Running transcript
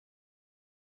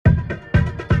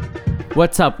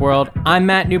What's up, world? I'm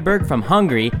Matt Newberg from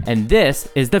Hungry, and this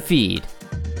is The Feed.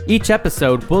 Each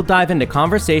episode, we'll dive into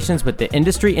conversations with the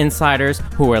industry insiders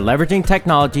who are leveraging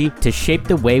technology to shape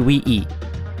the way we eat.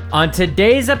 On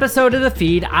today's episode of The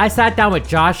Feed, I sat down with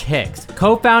Josh Hix,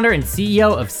 co-founder and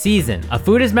CEO of Season, a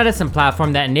food as medicine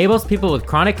platform that enables people with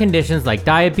chronic conditions like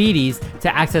diabetes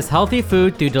to access healthy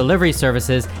food through delivery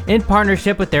services in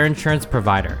partnership with their insurance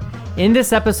provider. In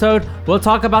this episode, we'll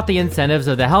talk about the incentives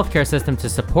of the healthcare system to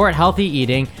support healthy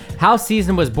eating, how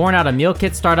Season was born out of meal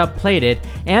kit startup Plated,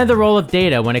 and the role of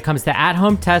data when it comes to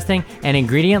at-home testing and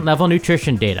ingredient-level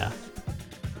nutrition data.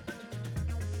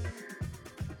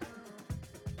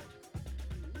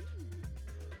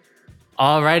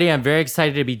 Alrighty, I'm very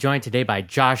excited to be joined today by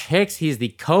Josh Hix. He's the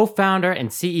co-founder and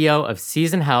CEO of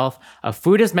Season Health, a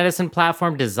food as medicine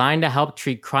platform designed to help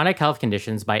treat chronic health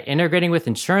conditions by integrating with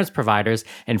insurance providers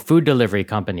and food delivery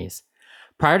companies.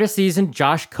 Prior to Season,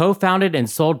 Josh co-founded and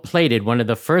sold Plated, one of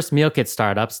the first meal kit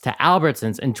startups, to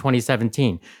Albertsons in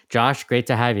 2017. Josh, great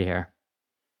to have you here.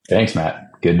 Thanks, Matt.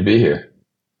 Good to be here.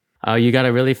 You got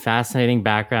a really fascinating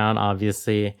background,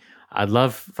 obviously. I'd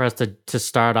love for us to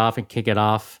start off and kick it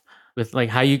off with like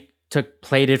how you took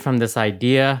Plated from this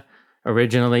idea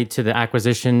originally to the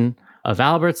acquisition of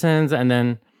Albertsons, and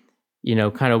then, you know,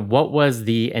 kind of what was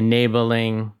the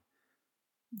enabling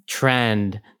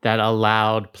trend that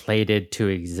allowed Plated to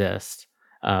exist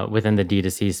within the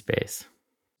D2C space?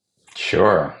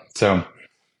 Sure. So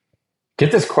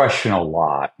get this question a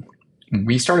lot.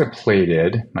 We started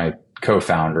Plated, my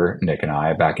co-founder, Nick and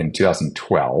I, back in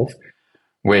 2012,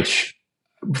 which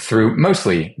through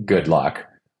mostly good luck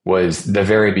was the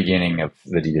very beginning of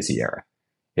the D2C era.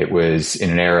 It was in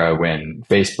an era when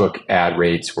Facebook ad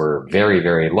rates were very,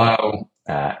 very low,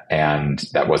 and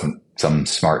that wasn't some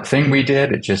smart thing we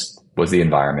did. It just was the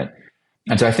environment.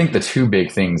 And so I think the two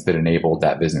big things that enabled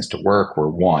that business to work were,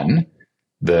 one,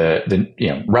 the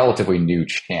relatively new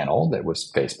channel that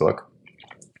was Facebook,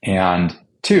 and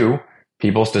two,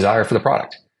 people's desire for the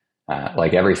product.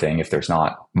 Like everything, if there's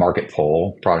not market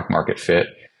pull, product market fit,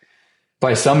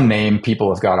 by some name,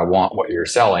 people have got to want what you're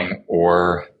selling,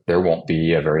 or there won't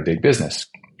be a very big business.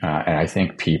 And I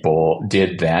think people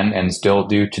did then and still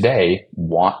do today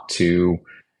want to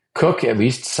cook, at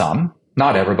least some,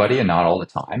 not everybody and not all the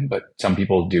time, but some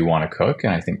people do want to cook.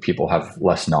 And I think people have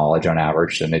less knowledge on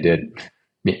average than they did,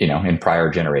 in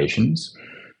prior generations.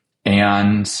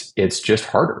 And it's just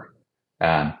harder.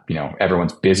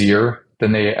 Everyone's busier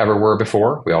than they ever were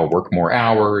before. We all work more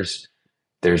hours.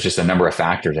 There's just a number of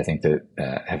factors, I think, that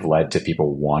have led to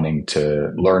people wanting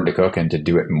to learn to cook and to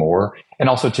do it more, and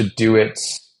also to do it,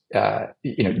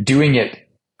 doing it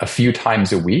a few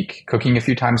times a week. Cooking a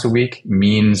few times a week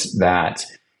means that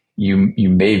you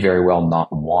may very well not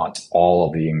want all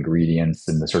of the ingredients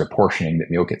and the sort of portioning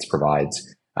that meal kits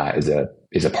provides is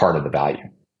a part of the value.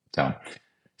 So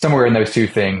somewhere in those two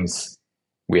things,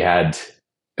 we had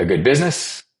a good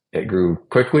business. It grew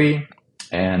quickly,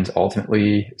 and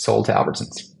ultimately sold to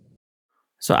Albertsons.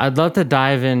 So I'd love to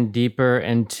dive in deeper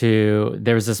into,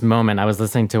 there was this moment, I was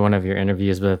listening to one of your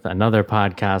interviews with another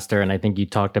podcaster, and I think you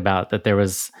talked about that there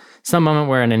was some moment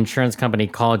where an insurance company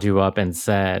called you up and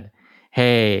said,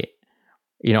 hey,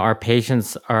 our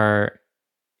patients are,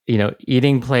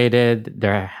 eating Plated,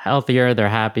 they're healthier, they're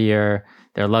happier,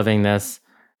 they're loving this.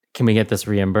 Can we get this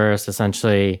reimbursed?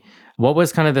 Essentially, what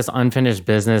was kind of this unfinished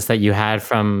business that you had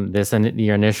from this and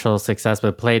your initial success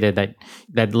with Plated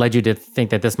that led you to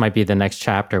think that this might be the next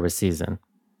chapter with Season?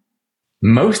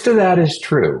 Most of that is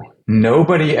true.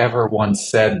 Nobody ever once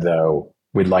said, though,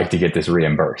 we'd like to get this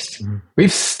reimbursed. Mm-hmm.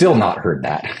 We've still not heard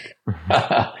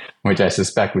that, which I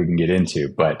suspect we can get into.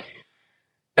 But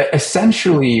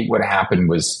essentially what happened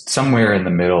was somewhere in the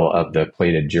middle of the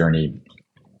Plated journey,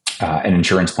 an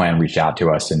insurance plan reached out to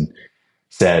us and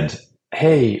said,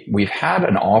 hey, we've had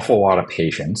an awful lot of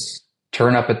patients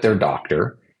turn up at their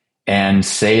doctor and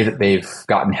say that they've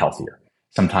gotten healthier.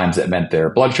 Sometimes it meant their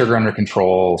blood sugar under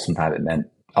control. Sometimes it meant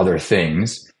other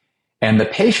things. And the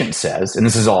patient says, and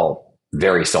this is all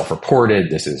very self-reported,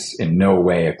 this is in no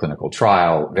way a clinical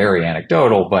trial, very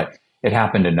anecdotal, but it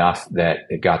happened enough that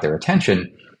it got their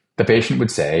attention. The patient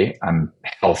would say, I'm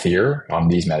healthier on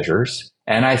these measures,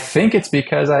 and I think it's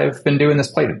because I've been doing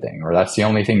this Plated thing, or that's the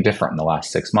only thing different in the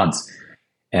last 6 months.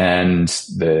 And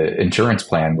the insurance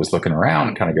plan was looking around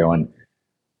and kind of going,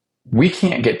 we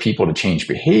can't get people to change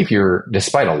behavior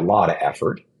despite a lot of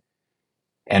effort.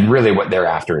 And really what they're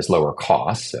after is lower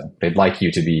costs. So they'd like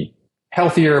you to be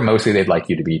healthier. Mostly they'd like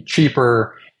you to be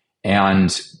cheaper.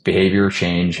 And behavior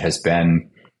change has been,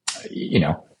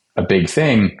 a big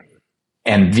thing.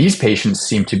 And these patients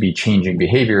seem to be changing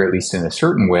behavior, at least in a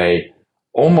certain way,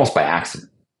 almost by accident.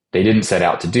 They didn't set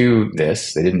out to do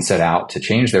this. They didn't set out to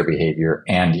change their behavior.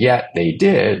 And yet they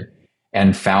did,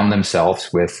 and found themselves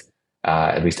with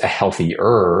at least a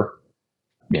healthier,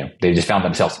 they just found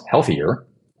themselves healthier,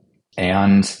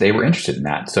 and they were interested in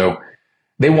that. So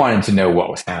they wanted to know what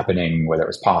was happening, whether it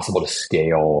was possible to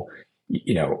scale.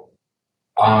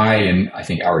 I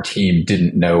think our team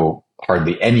didn't know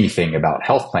hardly anything about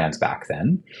health plans back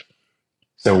then.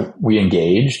 So we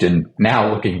engaged, and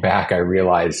now looking back, I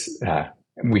realize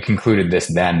we concluded this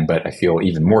then, but I feel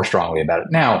even more strongly about it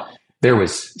now. There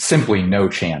was simply no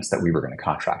chance that we were going to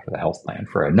contract with a health plan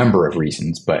for a number of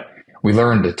reasons, but we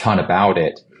learned a ton about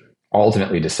it,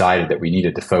 ultimately decided that we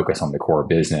needed to focus on the core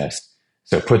business.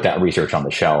 So put that research on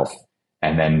the shelf.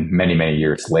 And then many, many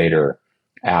years later,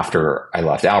 after I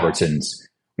left Albertsons,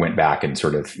 went back and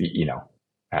sort of,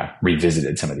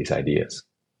 revisited some of these ideas.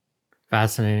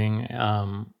 Fascinating.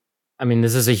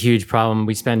 This is a huge problem.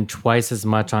 We spend twice as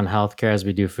much on healthcare as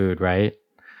we do food, right?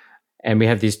 And we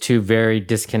have these two very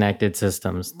disconnected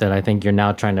systems that I think you're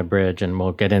now trying to bridge, and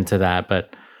we'll get into that.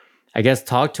 But I guess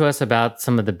talk to us about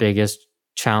some of the biggest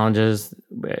challenges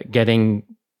getting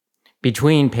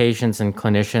between patients and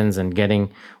clinicians, and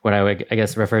getting what I would, I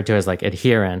guess, refer to as like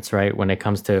adherence, right? When it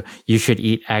comes to you should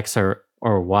eat X or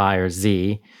Y or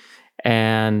Z.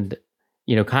 And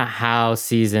kind of how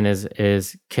Season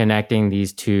is connecting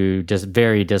these two just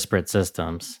very disparate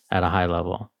systems at a high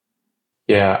level.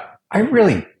 Yeah, I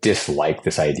really dislike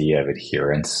this idea of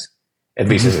adherence, at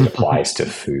least as it applies to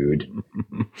food.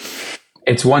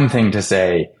 It's one thing to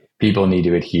say people need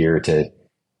to adhere to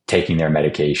taking their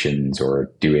medications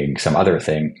or doing some other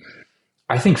thing.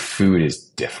 I think food is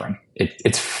different.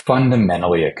 It's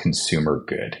fundamentally a consumer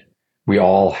good. We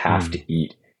all have to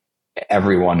eat.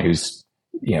 Everyone who's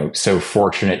so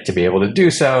fortunate to be able to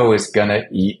do so is going to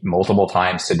eat multiple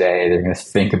times today. They're going to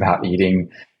think about eating,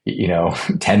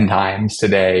 10 times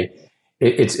today.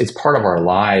 It's part of our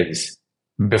lives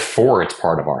before it's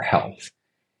part of our health.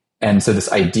 And so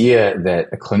this idea that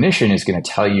a clinician is going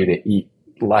to tell you to eat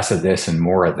less of this and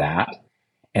more of that,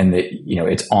 and that,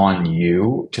 it's on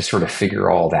you to sort of figure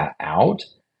all that out,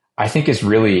 I think is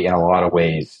really in a lot of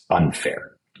ways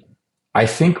unfair. I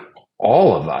think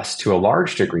all of us, to a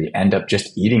large degree, end up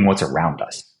just eating what's around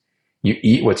us. You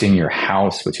eat what's in your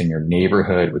house, what's in your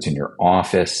neighborhood, what's in your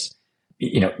office.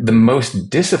 The most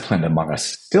disciplined among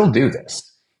us still do this.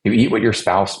 You eat what your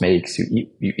spouse makes. You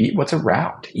eat what's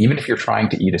around, even if you're trying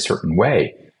to eat a certain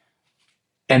way.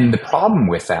 And the problem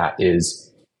with that is,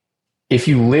 if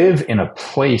you live in a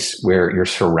place where you're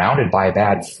surrounded by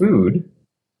bad food,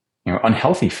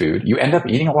 unhealthy food, you end up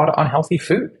eating a lot of unhealthy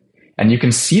food. And you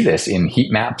can see this in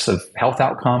heat maps of health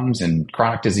outcomes and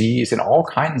chronic disease in all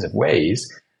kinds of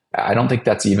ways. I don't think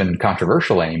that's even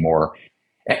controversial anymore.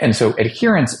 And so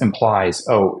adherence implies,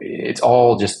 it's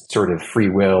all just sort of free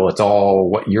will. It's all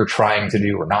what you're trying to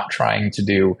do or not trying to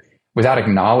do, without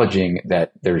acknowledging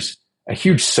that there's a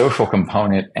huge social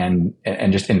component and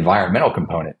just environmental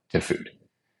component to food.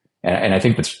 And I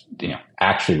think that's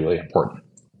actually really important.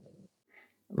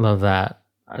 Love that.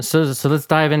 So let's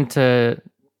dive into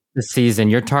the Season.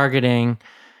 You're targeting,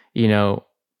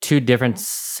 two different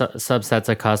subsets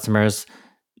of customers: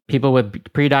 people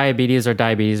with pre-diabetes or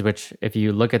diabetes, which, if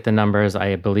you look at the numbers,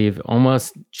 I believe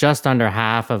almost just under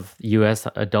half of U.S.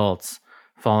 adults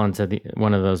fall into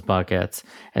one of those buckets,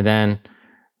 and then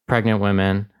pregnant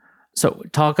women. So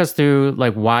talk us through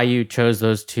why you chose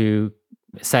those two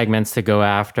segments to go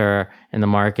after in the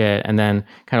market, and then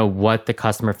kind of what the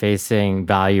customer-facing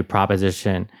value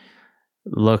proposition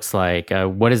looks like.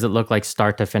 What does it look like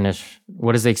start to finish?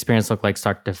 What does the experience look like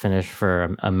start to finish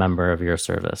for a member of your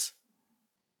service?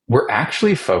 We're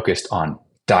actually focused on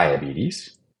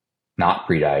diabetes, not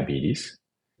prediabetes,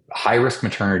 high-risk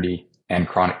maternity, and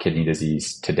chronic kidney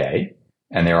disease today.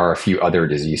 And there are a few other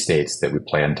disease states that we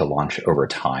plan to launch over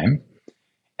time.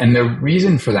 And the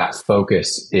reason for that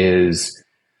focus is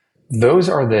those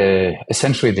are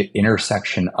essentially the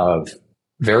intersection of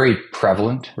very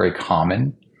prevalent, very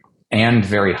common, and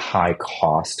very high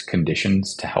cost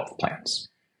conditions to health plans.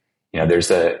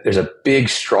 There's a big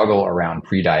struggle around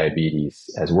prediabetes,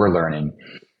 as we're learning,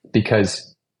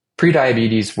 because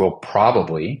prediabetes will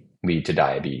probably lead to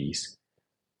diabetes.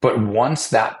 But once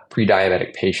that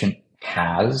prediabetic patient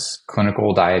has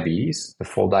clinical diabetes, the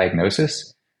full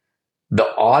diagnosis,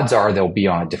 the odds are they'll be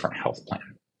on a different health plan.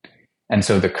 And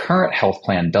so the current health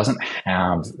plan doesn't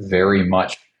have very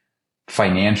much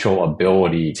financial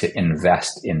ability to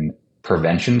invest in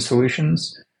prevention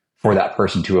solutions for that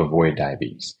person to avoid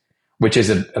diabetes, which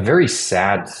is a very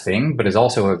sad thing, but is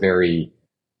also a very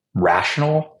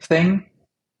rational thing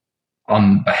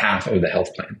on behalf of the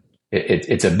health plan.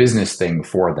 It's a business thing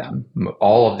for them.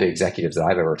 All of the executives that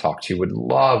I've ever talked to would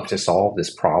love to solve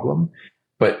this problem,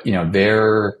 but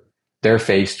they're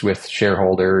faced with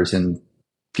shareholders and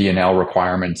P&L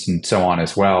requirements and so on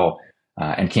as well,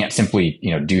 and can't simply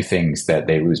do things that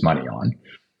they lose money on.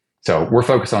 So we're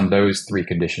focused on those three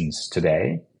conditions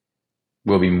today.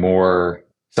 Will be more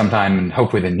sometime,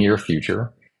 hopefully, the near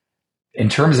future. In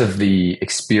terms of the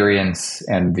experience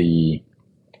and the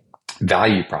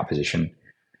value proposition,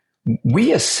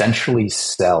 we essentially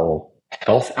sell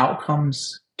health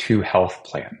outcomes to health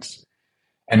plans.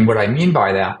 And what I mean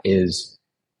by that is,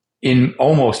 in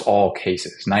almost all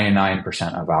cases,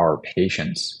 99% of our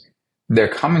patients, they're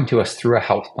coming to us through a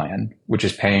health plan, which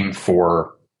is paying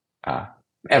for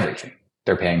everything.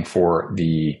 They're paying for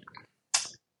the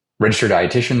registered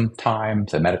dietitian time,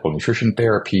 the medical nutrition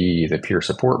therapy, the peer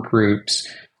support groups,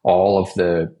 all of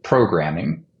the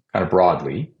programming kind of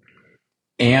broadly,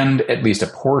 and at least a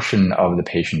portion of the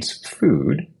patient's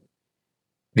food.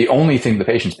 The only thing the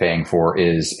patient's paying for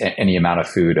is any amount of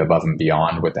food above and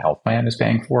beyond what the health plan is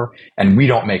paying for. And we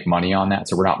don't make money on that,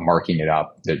 so we're not marking it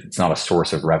up. It's not a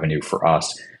source of revenue for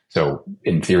us. So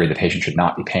in theory, the patient should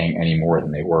not be paying any more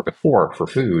than they were before for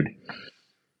food.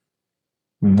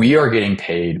 We are getting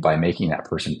paid by making that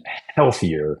person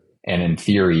healthier and, in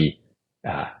theory,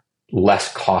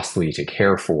 less costly to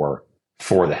care for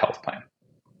the health plan.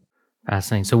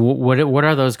 Fascinating. So what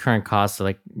are those current costs,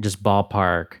 like just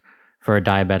ballpark for a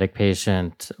diabetic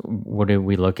patient? What are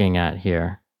we looking at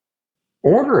here?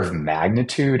 Order of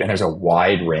magnitude, and there's a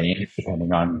wide range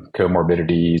depending on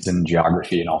comorbidities and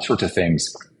geography and all sorts of things,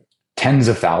 tens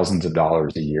of thousands of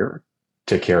dollars a year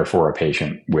to care for a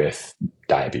patient with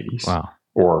diabetes. Wow.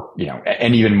 Or,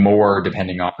 and even more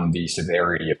depending on the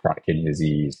severity of chronic kidney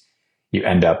disease. You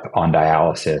end up on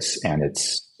dialysis, and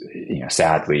it's,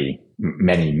 sadly,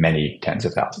 many, many tens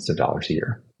of thousands of dollars a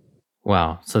year.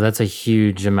 Wow. So that's a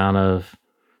huge amount of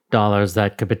dollars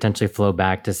that could potentially flow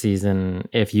back to Season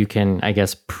if you can, I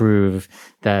guess, prove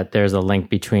that there's a link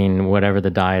between whatever the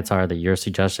diets are that you're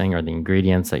suggesting, or the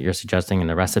ingredients that you're suggesting, and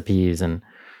the recipes and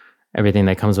everything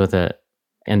that comes with it,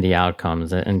 and the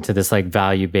outcomes, and to this like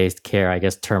value-based care, I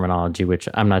guess, terminology, which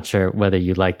I'm not sure whether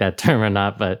you like that term or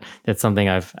not, but it's something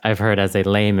I've heard as a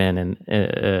layman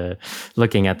and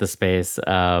looking at the space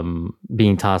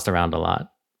being tossed around a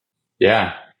lot.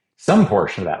 Yeah, some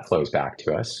portion of that flows back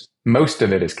to us. Most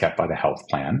of it is kept by the health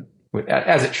plan,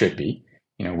 as it should be.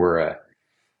 We're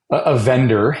a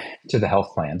vendor to the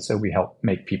health plan, so we help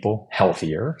make people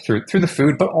healthier through the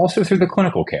food, but also through the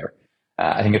clinical care.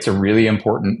 I think it's a really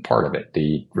important part of it.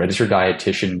 The registered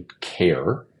dietitian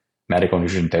care, medical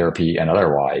nutrition therapy, and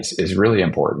otherwise is really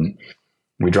important.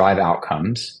 We drive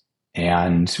outcomes,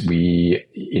 and we,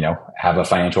 have a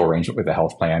financial arrangement with the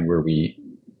health plan where we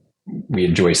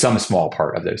enjoy some small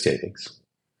part of those savings.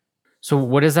 So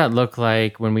what does that look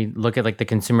like when we look at like the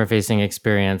consumer facing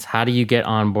experience? How do you get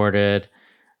onboarded?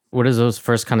 What does those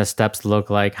first kind of steps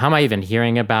look like? How am I even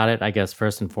hearing about it, I guess,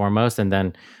 first and foremost, and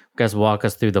then guys walk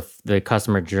us through the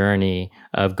customer journey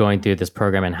of going through this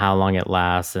program and how long it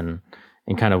lasts and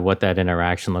kind of what that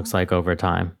interaction looks like over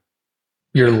time.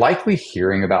 You're likely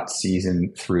hearing about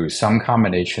Season through some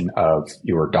combination of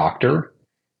your doctor,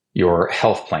 your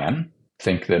health plan,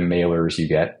 think the mailers you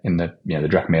get in the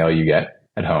direct mail you get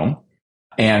at home,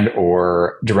 and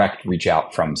or direct reach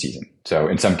out from Season. So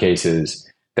in some cases,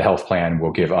 the health plan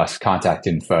will give us contact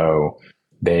info.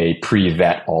 They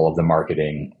pre-vet all of the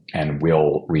marketing and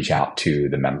will reach out to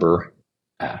the member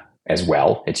as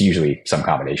well. It's usually some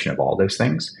combination of all those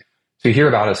things. So you hear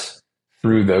about us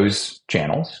through those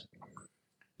channels.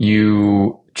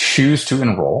 You choose to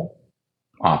enroll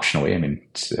optionally. I mean,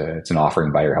 it's an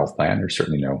offering by your health plan. There's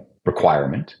certainly no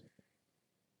requirement.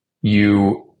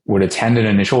 You would attend an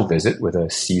initial visit with a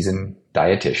seasoned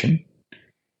dietitian,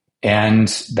 and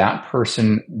that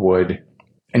person would,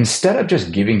 instead of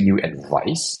just giving you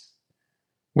advice,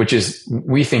 which is,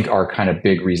 we think, our kind of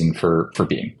big reason for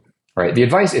being, right? The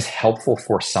advice is helpful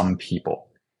for some people.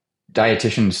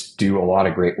 Dietitians do a lot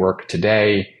of great work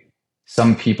today.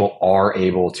 Some people are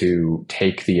able to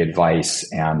take the advice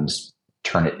and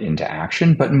turn it into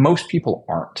action, but most people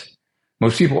aren't.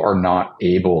 Most people are not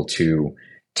able to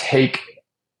take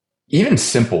even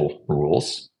simple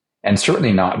rules, and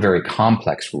certainly not very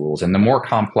complex rules. And the more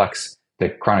complex the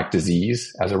chronic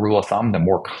disease, as a rule of thumb, the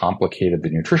more complicated the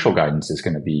nutritional guidance is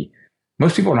going to be.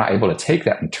 Most people are not able to take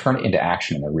that and turn it into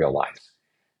action in their real lives.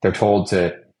 They're told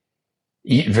to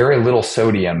eat very little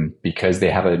sodium because they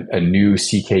have a new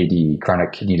CKD,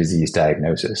 chronic kidney disease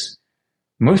diagnosis.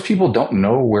 Most people don't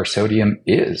know where sodium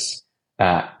is.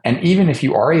 And even if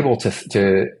you are able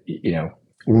to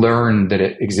learn that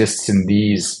it exists in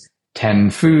these 10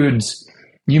 foods.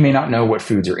 You may not know what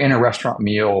foods are in a restaurant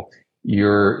meal.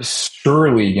 You're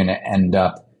surely going to end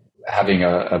up having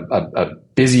a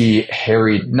busy,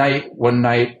 harried night one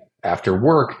night after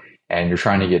work, and you're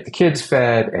trying to get the kids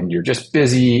fed, and you're just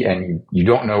busy, and you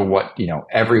don't know what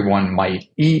everyone might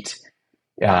eat.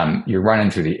 You're running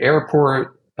through the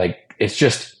airport. Like it's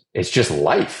just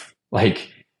life. Like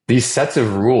these sets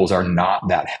of rules are not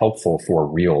that helpful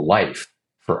for real life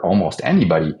for almost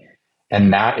anybody.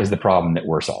 And that is the problem that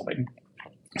we're solving.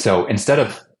 So instead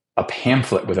of a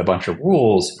pamphlet with a bunch of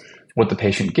rules, what the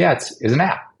patient gets is an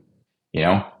app.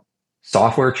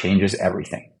 Software changes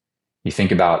everything. You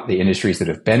think about the industries that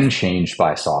have been changed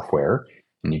by software,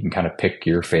 and you can kind of pick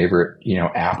your favorite,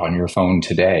 app on your phone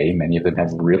today. Many of them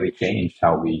have really changed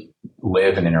how we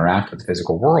live and interact with the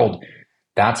physical world.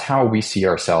 That's how we see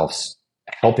ourselves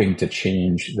helping to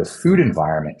change the food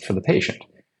environment for the patient.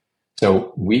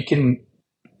 So we can,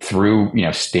 through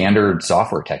standard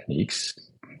software techniques,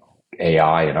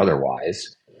 AI and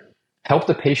otherwise, help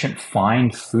the patient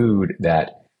find food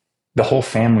that the whole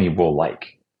family will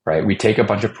like, right? We take a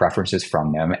bunch of preferences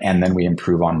from them, and then we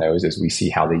improve on those as we see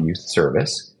how they use the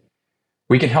service.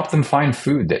 We can help them find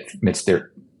food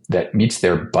that meets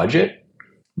their budget,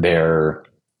 their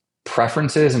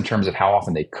preferences in terms of how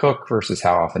often they cook versus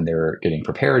how often they're getting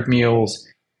prepared meals,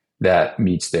 that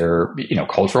meets their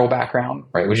cultural background,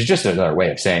 right? Which is just another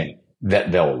way of saying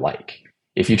that they'll like.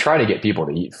 If you try to get people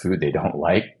to eat food they don't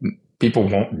like, people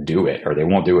won't do it, or they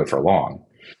won't do it for long.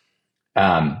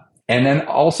 And then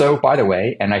also, by the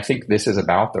way, and I think this is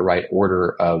about the right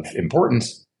order of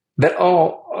importance, that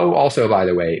also, by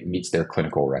the way, meets their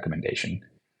clinical recommendation.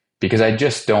 Because I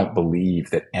just don't believe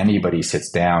that anybody sits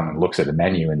down and looks at a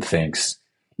menu and thinks,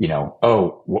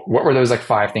 what were those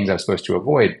 5 things I was supposed to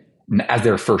avoid as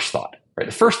their first thought, right?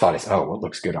 The first thought is, what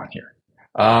looks good on here?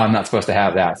 I'm not supposed to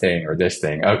have that thing or this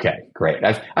thing. Okay, great.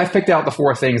 I've picked out the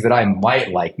 4 things that I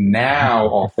might like. Now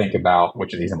I'll think about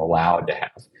which of these I'm allowed to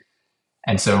have.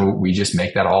 And so we just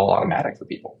make that all automatic for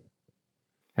people.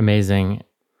 Amazing.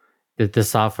 The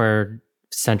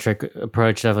software-centric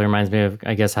approach definitely reminds me of,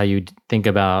 I guess, how you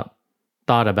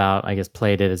thought about, I guess,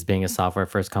 Plated as being a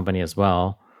software-first company as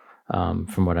well,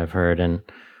 from what I've heard. And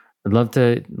I'd love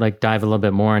to dive a little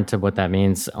bit more into what that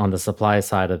means on the supply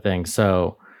side of things.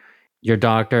 So your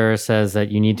doctor says that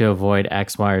you need to avoid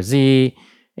X, Y, or Z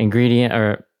ingredient.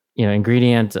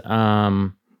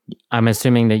 I'm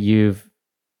assuming that you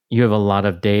have a lot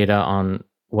of data on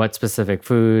what specific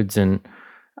foods and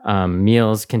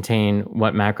meals contain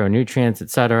what macronutrients, et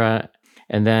cetera.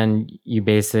 And then you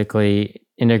basically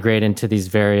integrate into these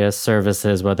various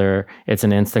services, whether it's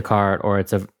an Instacart or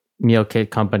it's a meal kit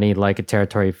company like a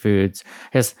Territory Foods.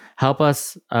 Just help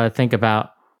us think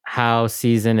about how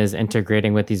Season is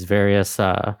integrating with these various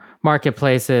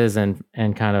marketplaces and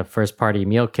kind of first-party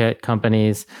meal kit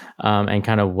companies, and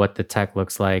kind of what the tech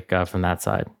looks like from that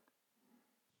side.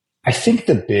 I think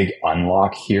the big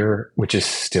unlock here, which is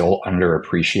still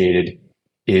underappreciated,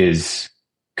 is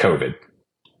COVID.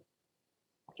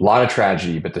 A lot of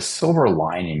tragedy, but the silver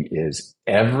lining is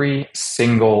every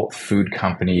single food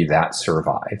company that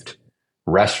survived,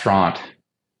 restaurant,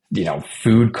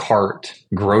 food cart,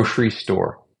 grocery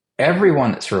store,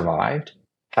 everyone that survived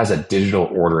has a digital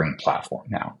ordering platform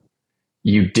now.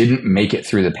 You didn't make it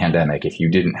through the pandemic if you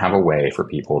didn't have a way for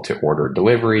people to order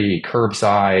delivery,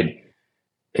 curbside,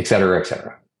 et cetera, et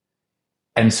cetera.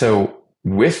 And so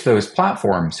with those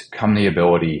platforms come the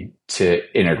ability to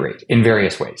integrate in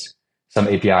various ways. Some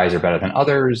APIs are better than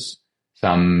others.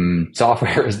 Some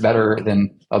software is better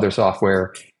than other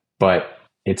software, but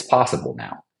it's possible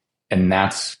now. And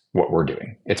that's what we're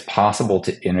doing. It's possible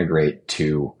to integrate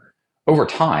to, over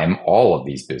time, all of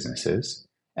these businesses.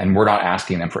 And we're not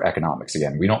asking them for economics.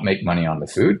 Again, we don't make money on the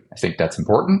food. I think that's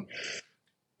important.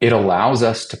 It allows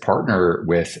us to partner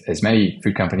with as many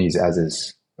food companies as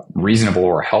is reasonable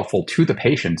or helpful to the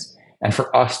patients, and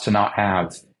for us to not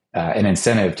have an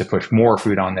incentive to push more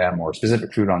food on them or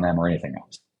specific food on them or anything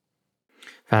else.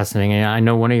 Fascinating. I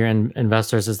know one of your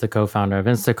investors is the co-founder of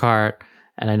Instacart,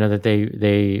 and I know that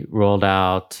they rolled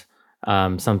out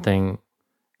something,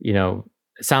 it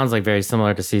sounds like very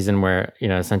similar to Season, where,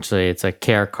 essentially it's a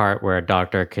care cart where a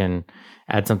doctor can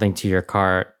add something to your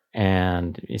cart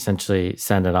and essentially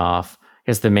send it off.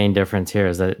 I guess the main difference here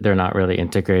is that they're not really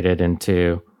integrated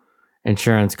into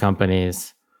insurance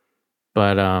companies.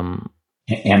 But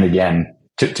and again,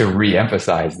 to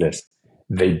re-emphasize this,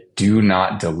 they do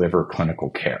not deliver clinical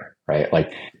care, right?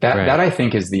 Like that, right. That I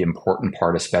think is the important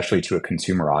part, especially to a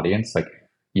consumer audience. Like,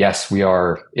 yes, we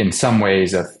are in some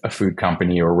ways a food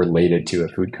company or related to a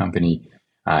food company.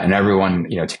 And everyone,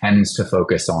 tends to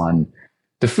focus on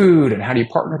the food and how do you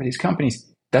partner with these companies,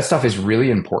 that stuff is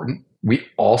really important. We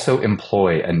also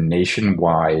employ a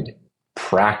nationwide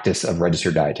practice of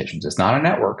registered dietitians. It's not a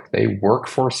network. They work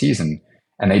for a season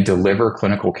and they deliver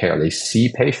clinical care. They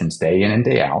see patients day in and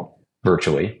day out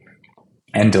virtually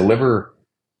and deliver,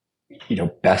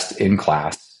 best in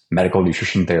class medical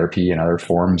nutrition therapy and other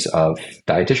forms of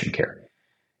dietitian care.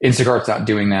 Instacart's not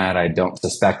doing that. I don't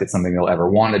suspect it's something they'll ever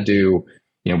want to do.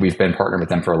 We've been partnered with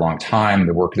them for a long time.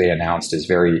 The work they announced is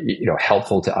very,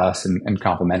 helpful to us and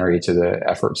complementary to the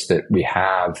efforts that we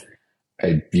have.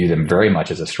 I view them very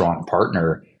much as a strong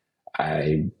partner.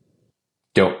 I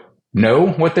don't know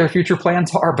what their future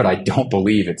plans are, but I don't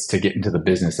believe it's to get into the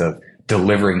business of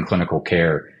delivering clinical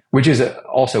care, which is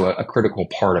also a critical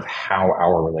part of how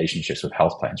our relationships with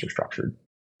health plans are structured.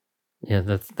 Yeah,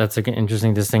 that's an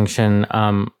interesting distinction.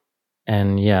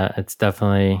 And yeah, it's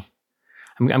definitely.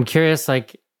 I'm curious,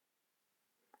 like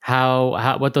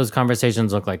how what those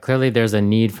conversations look like. Clearly, there's a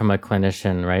need from a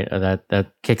clinician, right?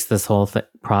 That kicks this whole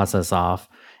process off,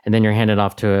 and then you're handed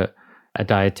off to a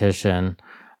dietitian.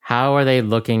 How are they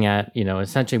looking at,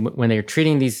 essentially when they're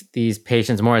treating these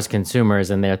patients more as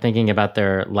consumers and they're thinking about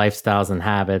their lifestyles and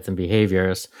habits and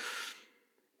behaviors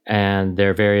and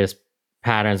their various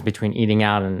patterns between eating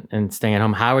out and staying at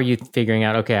home? How are you figuring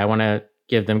out, okay, I want to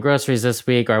give them groceries this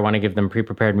week, or I want to give them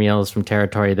pre-prepared meals from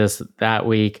Territory that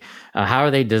week? How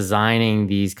are they designing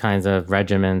these kinds of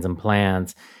regimens and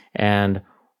plans? And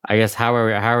I guess how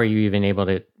are you even able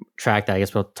to track that? I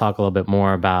guess we'll talk a little bit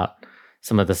more about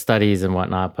some of the studies and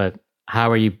whatnot, but how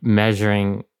are you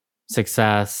measuring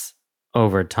success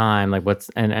over time? Like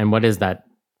what is that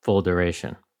full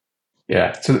duration?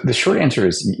 Yeah. So the short answer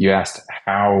is, you asked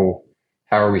how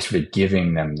are we sort of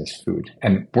giving them this food?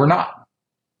 And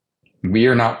we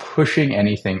are not pushing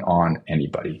anything on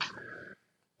anybody.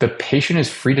 The patient is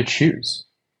free to choose,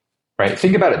 right?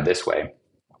 Think about it this way.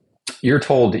 You're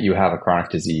told that you have a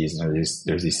chronic disease and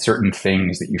there's these certain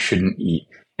things that you shouldn't eat.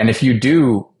 And if you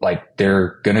do, like,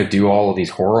 they're going to do all of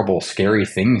these horrible, scary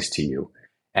things to you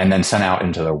and then send out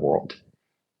into the world.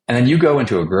 And then you go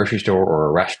into a grocery store or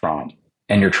a restaurant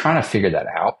and you're trying to figure that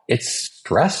out. It's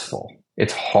stressful.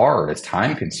 It's hard. It's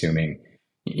time consuming.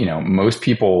 Most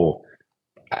people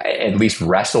at least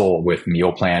wrestle with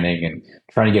meal planning and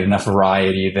trying to get enough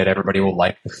variety that everybody will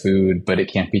like the food, but it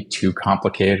can't be too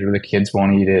complicated or the kids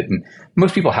won't eat it. And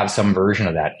most people have some version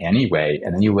of that anyway.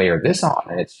 And then you layer this on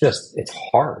and it's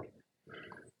hard.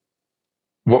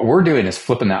 What we're doing is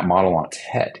flipping that model on its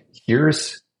head.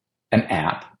 Here's an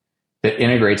app that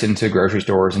integrates into grocery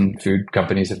stores and food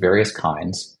companies of various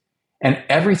kinds. And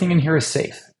everything in here is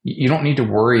safe. You don't need to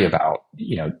worry about,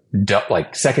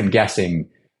 like second guessing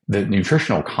the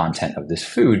nutritional content of this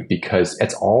food because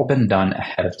it's all been done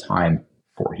ahead of time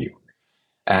for you.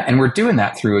 And we're doing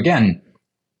that through, again,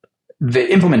 the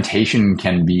implementation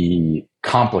can be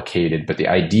complicated, but the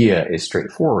idea is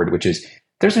straightforward, which is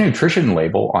there's a nutrition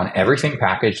label on everything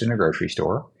packaged in a grocery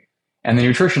store. And the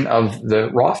nutrition of the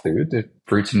raw food, the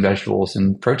fruits and vegetables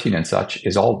and protein and such,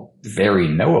 is all very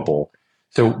knowable.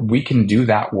 So we can do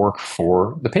that work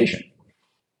for the patient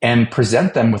and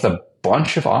present them with a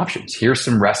bunch of options. Here's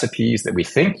some recipes that we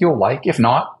think you'll like. If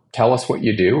not, tell us what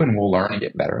you do and we'll learn and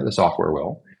get better. The software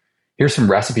will. Here's some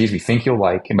recipes we think you'll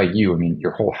like. And by you, I mean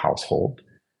your whole household.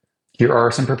 Here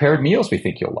are some prepared meals we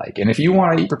think you'll like. And if you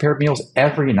want to eat prepared meals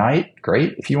every night,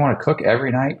 great. If you want to cook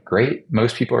every night, great.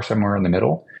 Most people are somewhere in the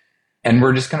middle. And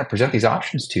we're just going to present these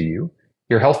options to you.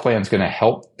 Your health plan is going to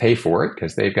help pay for it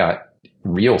because they've got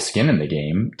real skin in the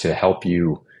game to help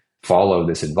you follow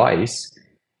this advice.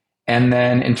 And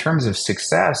then in terms of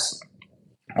success,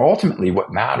 ultimately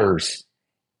what matters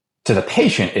to the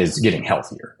patient is getting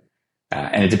healthier.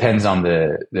 And it depends on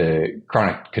the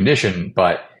chronic condition,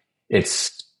 but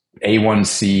it's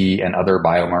A1C and other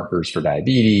biomarkers for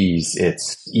diabetes.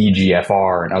 It's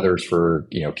EGFR and others for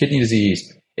kidney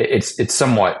disease. It's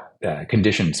somewhat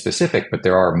condition specific, but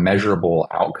there are measurable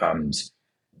outcomes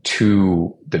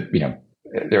to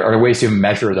there are ways to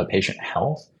measure the patient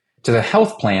health. To the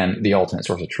health plan, the ultimate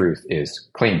source of truth is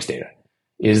claims data.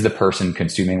 Is the person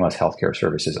consuming less healthcare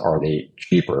services? Are they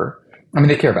cheaper? I mean,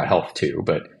 they care about health too,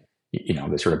 but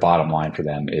the sort of bottom line for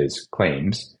them is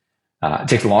claims. It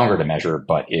takes longer to measure,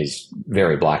 but is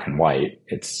very black and white.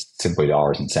 It's simply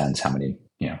dollars and cents how many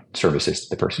services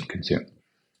the person consume.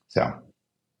 So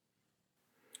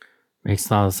makes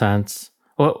a lot of sense.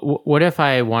 What if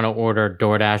I want to order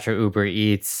DoorDash or Uber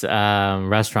Eats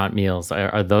restaurant meals?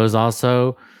 Are those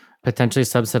also potentially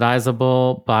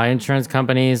subsidizable by insurance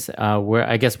companies? Where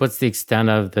I guess what's the extent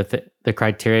of the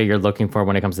criteria you're looking for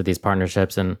when it comes to these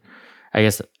partnerships? And I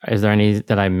guess is there any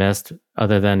that I missed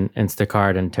other than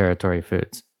Instacart and Territory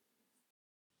Foods?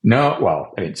 No,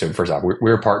 well, I mean, so first off,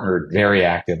 we're partnered very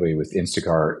actively with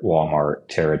Instacart, Walmart,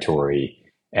 Territory,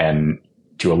 and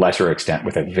to a lesser extent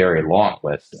with a very long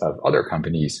list of other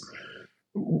companies.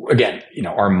 Again,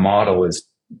 our model is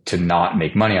to not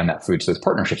make money on that food. So those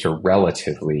partnerships are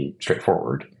relatively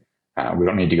straightforward. We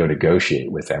don't need to go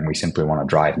negotiate with them. We simply want to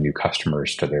drive new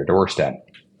customers to their doorstep.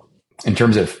 In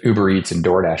terms of Uber Eats and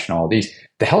DoorDash and all of these,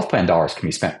 the health plan dollars can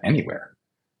be spent anywhere.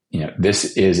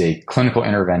 This is a clinical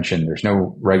intervention. There's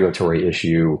no regulatory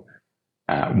issue.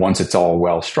 Once it's all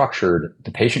well structured,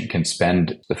 the patient can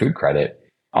spend the food credit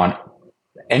on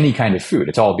any kind of food.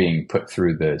 It's all being put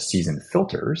through the seasoned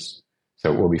filters.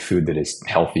 So it will be food that is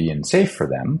healthy and safe for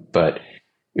them. But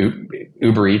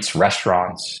Uber Eats,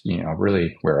 restaurants,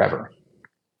 really wherever.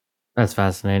 That's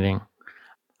fascinating.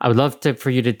 I would love for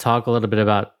you to talk a little bit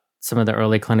about some of the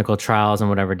early clinical trials and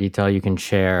whatever detail you can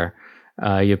share.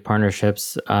 You have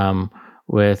partnerships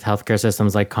with healthcare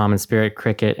systems like Common Spirit,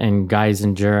 Cricket, and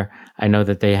Geisinger. I know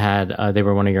that they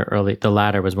were one of your the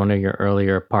latter was one of your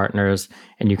earlier partners,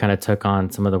 and you kind of took on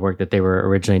some of the work that they were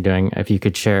originally doing. If you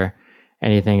could share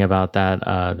anything about that,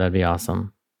 that'd be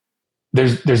awesome.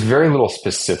 There's very little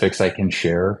specifics I can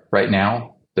share right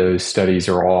now. Those studies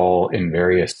are all in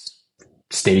various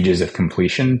stages of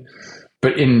completion.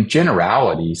 But in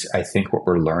generalities, I think what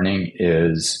we're learning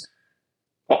is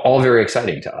all very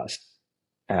exciting to us.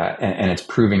 And it's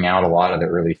proving out a lot of the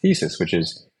early thesis, which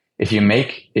is if you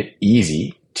make it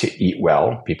easy to eat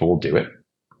well, people will do it,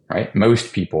 right?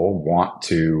 Most people want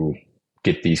to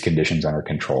get these conditions under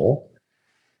control.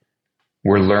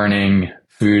 We're learning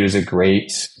food is a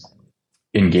great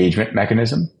engagement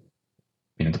mechanism.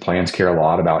 The plans care a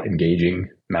lot about engaging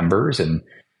members and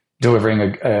delivering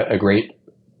a great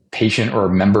patient or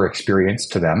member experience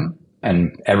to them,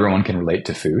 and everyone can relate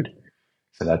to food.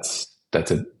 So that's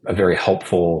a very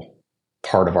helpful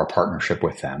part of our partnership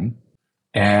with them.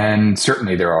 And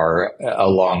certainly there are a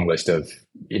long list of,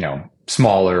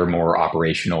 smaller, more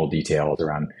operational details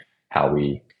around how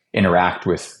we interact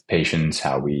with patients,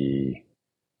 how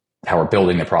we're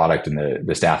building the product and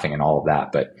the staffing and all of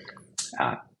that. But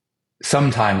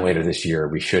sometime later this year,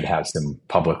 we should have some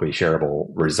publicly shareable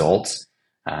results,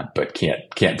 but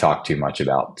can't talk too much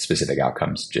about specific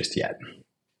outcomes just yet.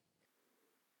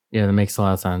 Yeah, that makes a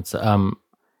lot of sense.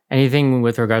 Anything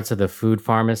with regards to the food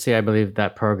pharmacy? I believe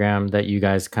that program that you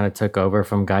guys kind of took over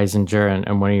from Geisinger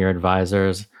and one of your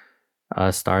advisors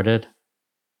started.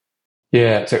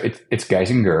 Yeah, so it's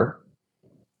Geisinger.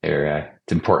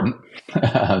 It's important.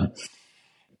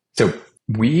 So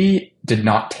we did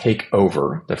not take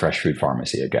over the fresh food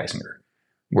pharmacy at Geisinger.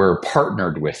 We're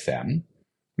partnered with them.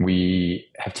 We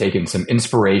have taken some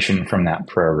inspiration from that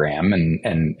program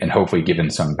and hopefully given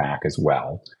some back as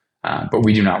well. But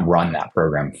we do not run that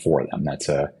program for them. That's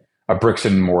a bricks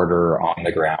and mortar on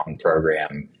the ground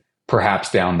program.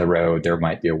 Perhaps down the road, there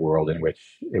might be a world in which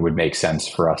it would make sense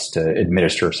for us to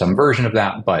administer some version of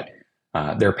that, but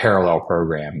they're parallel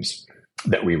programs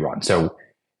that we run. So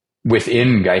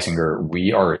within Geisinger,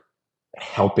 we are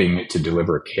helping to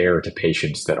deliver care to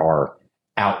patients that are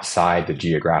outside the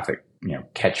geographic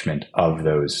catchment of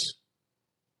those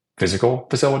physical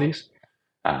facilities.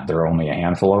 There are only a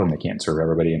handful of them. They can't serve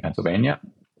everybody in Pennsylvania.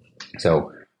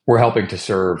 So we're helping to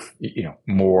serve,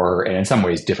 more and in some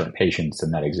ways different patients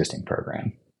than that existing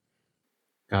program.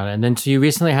 Got it. And then so you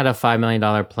recently had a $5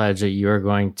 million pledge that you are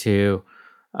going to,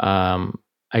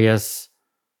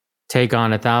 take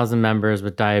on 1,000 members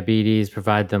with diabetes,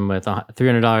 provide them with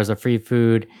 $300 of free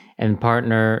food, and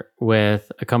partner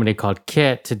with a company called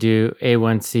Kit to do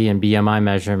A1C and BMI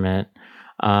measurement.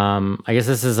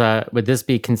 Would this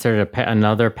be considered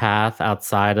another path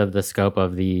outside of the scope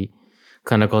of the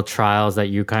clinical trials that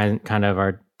you kind of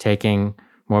are taking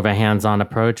more of a hands-on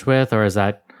approach with, or is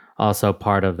that also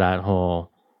part of that whole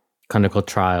clinical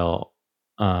trial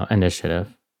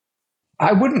initiative?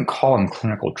 I wouldn't call them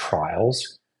clinical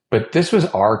trials, but this was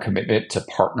our commitment to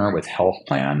partner with health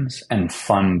plans and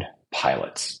fund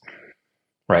pilots,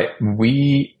 right?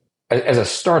 We, as a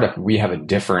startup, we have a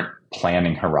different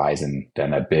planning horizon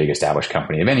than a big established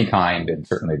company of any kind, and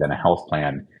certainly than a health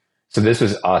plan. So this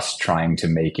was us trying to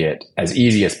make it as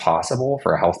easy as possible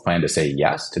for a health plan to say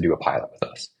yes to do a pilot with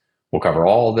us. We'll cover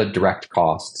all the direct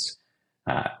costs.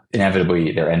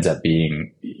 Inevitably, there ends up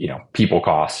being, people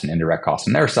costs and indirect costs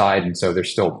on their side. And so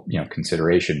there's still,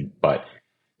 consideration, but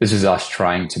this is us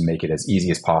trying to make it as easy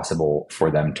as possible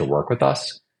for them to work with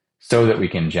us so that we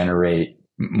can generate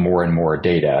more and more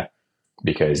data,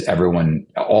 because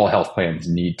all health plans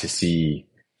need to see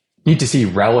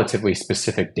relatively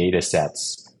specific data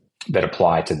sets that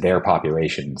apply to their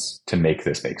populations to make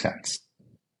this make sense.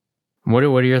 What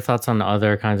are your thoughts on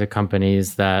other kinds of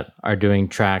companies that are doing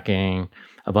tracking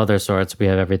of other sorts? We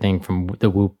have everything from the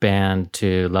Whoop band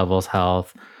to Levels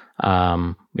Health.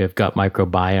 We have gut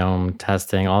microbiome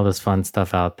testing, all this fun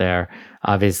stuff out there.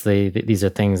 Obviously, these are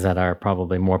things that are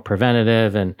probably more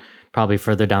preventative and probably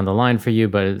further down the line for you.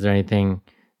 But is there anything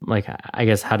like, I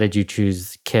guess, how did you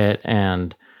choose Kit,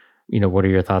 and what are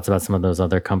your thoughts about some of those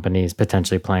other companies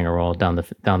potentially playing a role down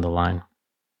the line?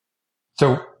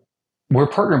 So we're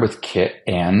partnered with Kit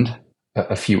and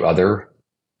a few other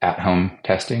at-home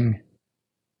testing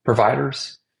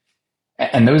providers.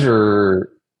 And those are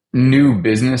new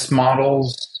business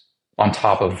models on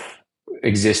top of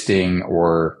existing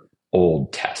or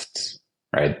old tests,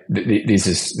 right? This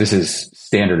is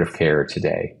standard of care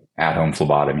today, at-home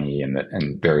phlebotomy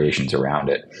and variations around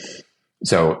it.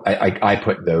 So I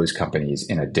put those companies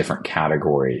in a different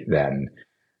category than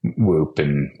Whoop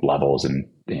and Levels and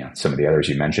some of the others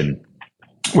you mentioned,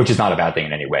 which is not a bad thing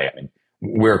in any way. I mean,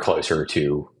 we're closer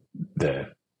to the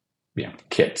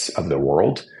Kits of the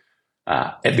world,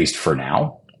 at least for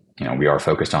now. We are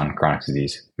focused on chronic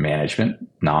disease management,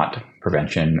 not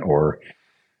prevention or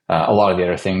a lot of the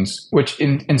other things, which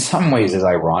in some ways is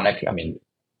ironic. I mean,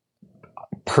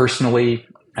 personally,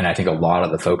 and I think a lot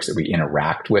of the folks that we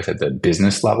interact with at the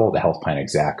business level, the health plan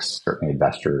execs, certainly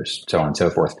investors, so on and so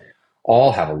forth,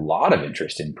 all have a lot of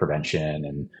interest in prevention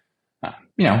and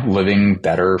living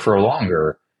better for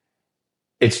longer.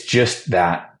 It's just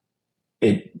that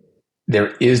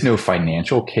there is no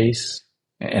financial case,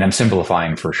 and I'm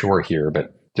simplifying for sure here,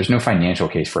 but there's no financial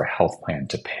case for a health plan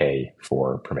to pay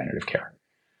for preventative care.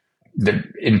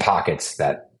 In pockets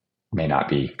that may not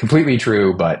be completely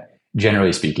true, but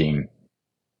generally speaking,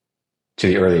 to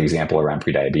the early example around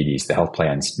prediabetes, the health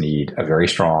plans need a very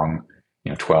strong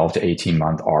 12 to 18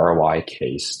 month ROI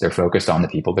case. They're focused on the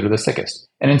people that are the sickest.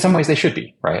 And in some ways they should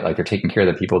be, right? Like they're taking care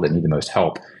of the people that need the most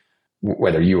help.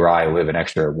 Whether you or I live an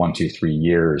extra 1, 2, 3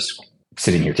 years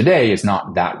sitting here today is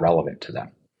not that relevant to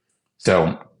them.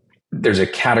 So there's a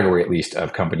category, at least,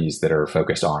 of companies that are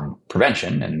focused on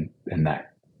prevention and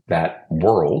that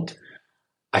world.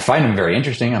 I find them very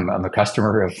interesting. I'm a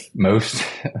customer of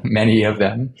many of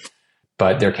them,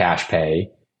 but they're cash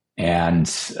pay. And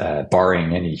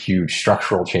barring any huge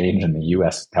structural change in the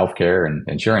U.S. healthcare and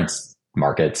insurance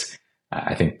markets,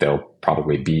 I think they'll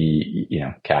probably be,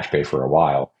 cash pay for a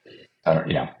while.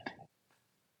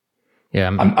 Yeah,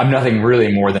 I'm nothing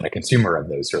really more than a consumer of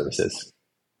those services.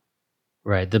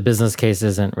 Right. The business case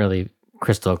isn't really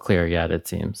crystal clear yet, it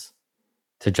seems,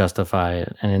 to justify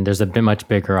it. And there's a much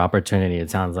bigger opportunity,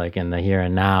 it sounds like, in the here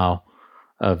and now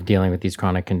of dealing with these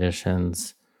chronic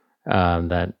conditions.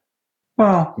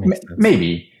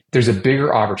 Maybe there's a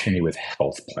bigger opportunity with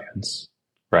health plans,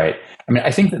 right? I mean,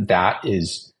 I think that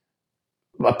is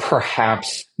a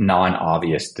perhaps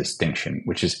non-obvious distinction,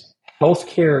 which is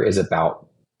healthcare is about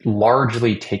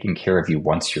largely taking care of you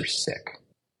once you're sick.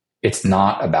 It's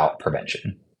not about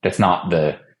prevention. That's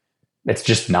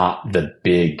just not the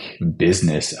big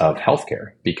business of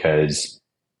healthcare, because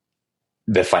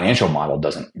the financial model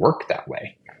doesn't work that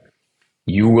way.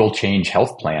 You will change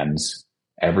health plans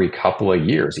every couple of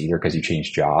years, either because you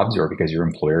change jobs or because your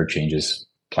employer changes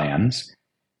plans.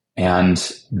 And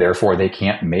therefore they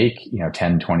can't make,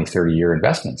 10, 20, 30 year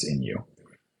investments in you.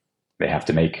 They have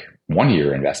to make 1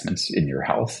 year investments in your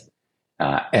health.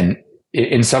 And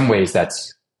in some ways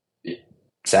that's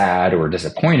sad or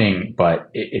disappointing, but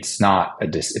it's not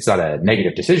a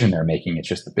negative decision they're making. It's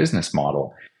just the business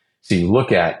model. So you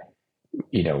look at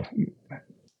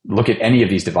any of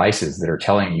these devices that are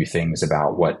telling you things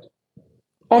about what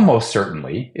almost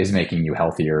certainly is making you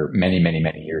healthier many, many,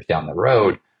 many years down the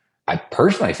road. I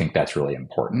personally think that's really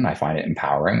important. I find it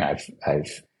empowering.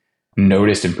 I've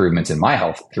noticed improvements in my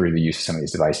health through the use of some of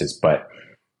these devices, but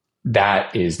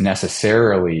that is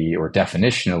necessarily or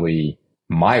definitionally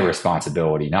my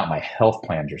responsibility, not my health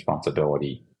plan's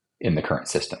responsibility in the current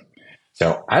system.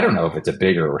 So I don't know if it's a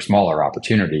bigger or smaller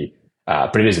opportunity,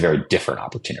 but it is a very different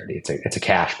opportunity. It's a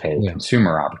cash pay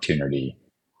consumer opportunity,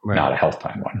 right, not a health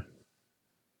plan one.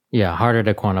 Yeah, harder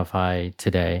to quantify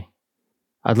today.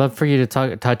 I'd love for you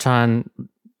to touch on,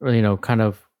 kind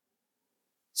of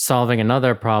solving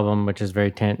another problem, which is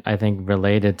very, I think,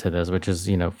 related to this, which is,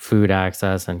 food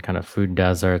access and kind of food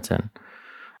deserts. And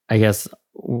I guess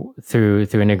through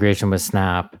integration with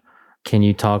SNAP, can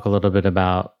you talk a little bit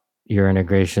about your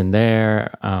integration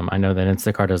there? I know that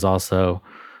Instacart has also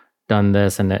done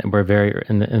this, and that we're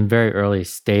in very early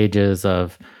stages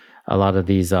of a lot of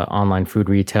these online food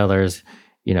retailers,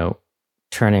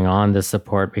 turning on this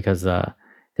support because there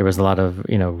was a lot of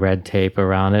red tape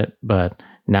around it, but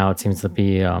now it seems to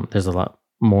be there's a lot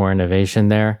more innovation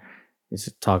there.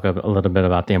 Just talk a little bit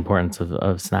about the importance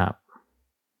of SNAP.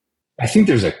 I think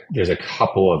there's a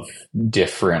couple of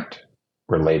different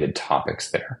related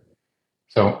topics there.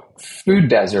 So food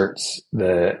deserts,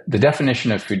 the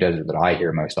definition of food desert that I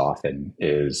hear most often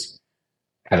is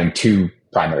having two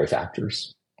primary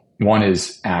factors. One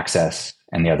is access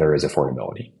and the other is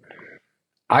affordability.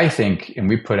 I think, and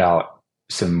we put out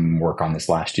some work on this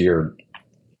last year,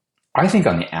 I think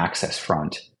on the access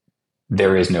front,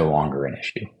 there is no longer an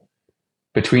issue.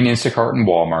 Between Instacart and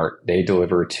Walmart, they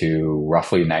deliver to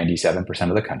roughly 97%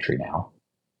 of the country now.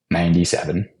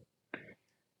 97.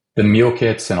 The meal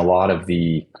kits and a lot of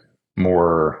the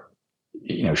more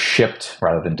shipped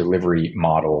rather than delivery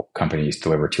model companies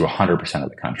deliver to 100% of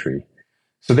the country.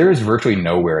 So there is virtually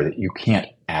nowhere that you can't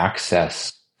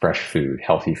access fresh food,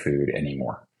 healthy food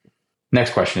anymore.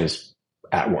 Next question is,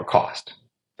 at what cost?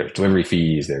 There's delivery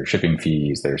fees, there's shipping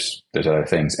fees, there's other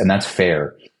things, and that's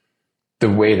fair. The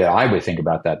way that I would think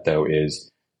about that, though, is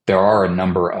there are a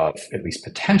number of at least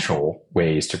potential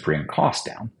ways to bring costs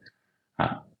down.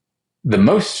 The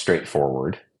most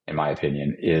straightforward, in my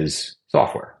opinion, is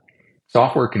software.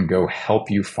 Software can go help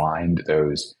you find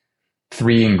those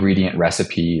 3-ingredient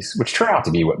recipes, which turn out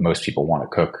to be what most people want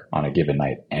to cook on a given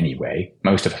night anyway.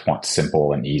 Most of us want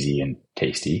simple and easy and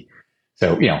tasty.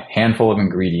 So, handful of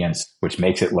ingredients, which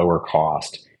makes it lower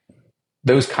cost.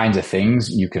 Those kinds of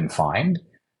things you can find.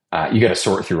 You got to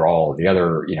sort through all of the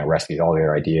other, recipes, all the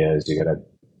other ideas. You got to,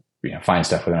 find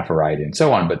stuff with enough variety and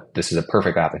so on. But this is a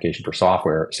perfect application for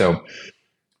software. So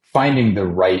finding the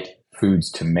right foods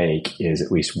to make is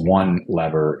at least one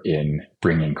lever in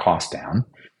bringing costs down.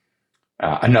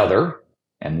 Another,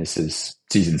 and this is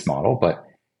Season's model, but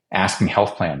asking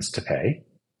health plans to pay,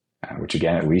 which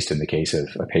again, at least in the case of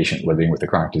a patient living with a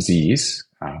chronic disease,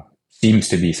 seems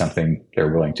to be something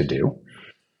they're willing to do.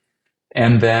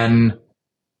 And then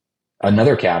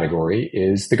another category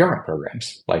is the government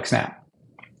programs like SNAP.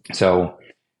 So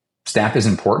SNAP is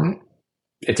important.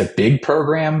 It's a big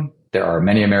program. There are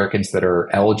many Americans that are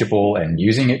eligible and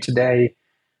using it today.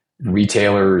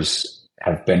 Retailers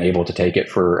have been able to take it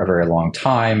for a very long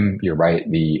time. You're right.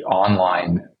 The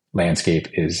online landscape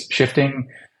is shifting,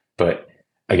 but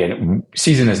again,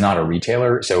 Season is not a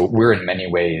retailer. So we're in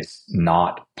many ways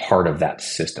not part of that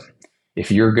system.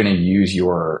 If you're going to use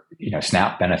your,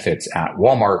 SNAP benefits at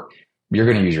Walmart, you're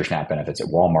going to use your SNAP benefits at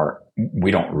Walmart.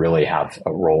 We don't really have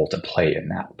a role to play in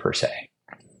that per se.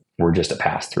 We're just a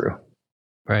pass through.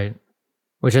 Right.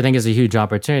 Which I think is a huge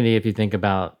opportunity if you think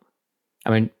about,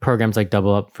 programs like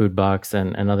Double Up Food Bucks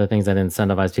and other things that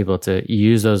incentivize people to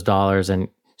use those dollars and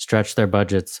stretch their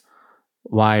budgets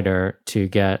wider to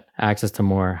get access to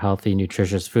more healthy,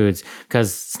 nutritious foods.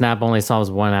 Because SNAP only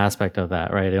solves one aspect of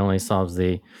that, right? It only solves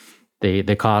the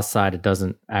cost side. It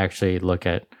doesn't actually look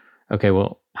at, okay,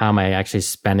 well, how am I actually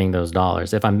spending those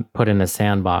dollars? If I'm put in a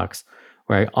sandbox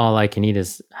where all I can eat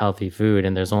is healthy food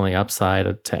and there's only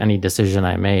upside to any decision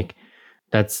I make,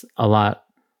 that's a lot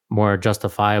more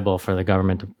justifiable for the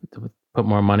government to put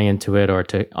more money into it or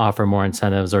to offer more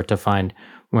incentives or to find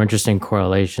more interesting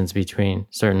correlations between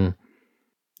certain,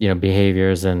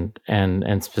 behaviors and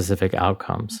specific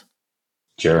outcomes.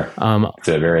 Sure. It's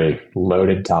a very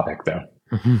loaded topic, though.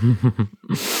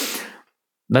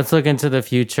 Let's look into the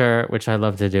future, which I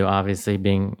love to do, obviously,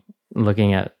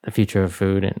 looking at the future of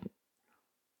food. And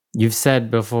you've said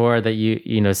before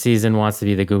that Season wants to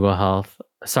be the Google Health.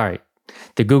 Sorry,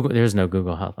 there's no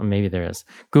Google Health. Maybe there is.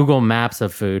 Google Maps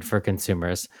of food for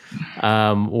consumers.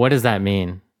 What does that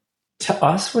mean? To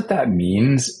us, what that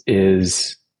means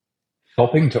is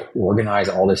helping to organize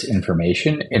all this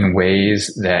information in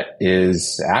ways that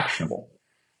is actionable,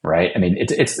 right?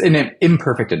 It's an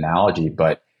imperfect analogy,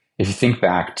 but if you think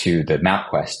back to the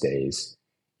MapQuest days,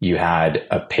 you had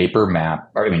a paper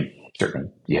map, certainly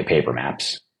you had paper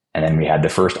maps. And then we had the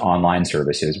first online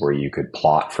services where you could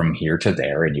plot from here to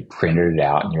there and you printed it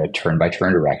out and you had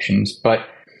turn-by-turn directions. But,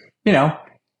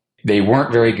 they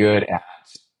weren't very good at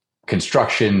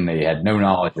construction. They had no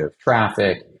knowledge of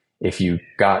traffic. If you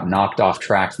got knocked off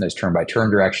tracks in those turn-by-turn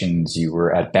directions, you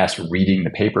were at best reading the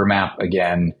paper map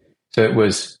again. So it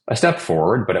was a step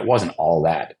forward, but it wasn't all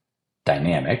that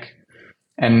dynamic.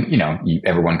 And,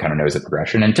 everyone kind of knows the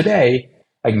progression. And today,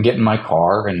 I can get in my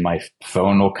car and my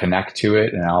phone will connect to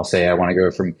it. And I'll say, I want to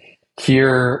go from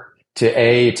here to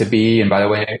A to B. And by the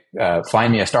way,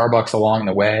 find me a Starbucks along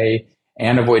the way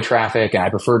and avoid traffic. And I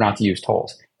prefer not to use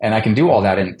tolls. And I can do all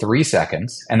that in 3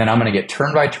 seconds. And then I'm going to get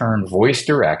turn by turn voice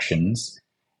directions,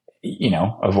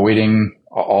 avoiding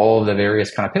all of the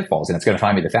various kind of pitfalls. And it's going to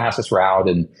find me the fastest route.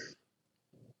 And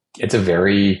it's a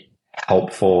very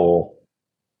helpful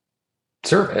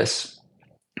service.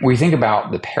 We think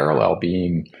about the parallel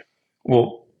being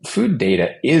Well, food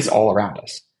data is all around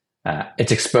us.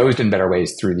 It's exposed in better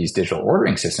ways through these digital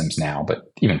ordering systems now,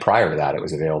 but even prior to that, it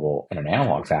was available in an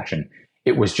analog fashion.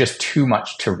 It was just too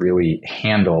much to really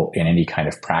handle in any kind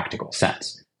of practical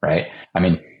sense, right? I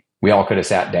mean, we all could have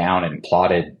sat down and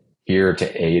plotted here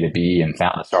to A to B and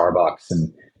found a Starbucks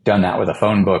and done that with a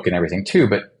phone book and everything too,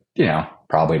 but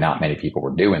probably not many people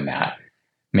were doing that.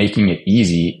 Making it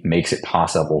easy makes it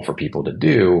possible for people to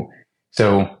do.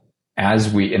 So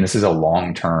and this is a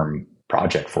long-term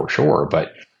project for sure,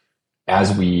 but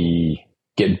as we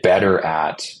get better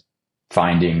at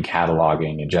finding,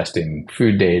 cataloging, ingesting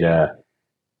food data,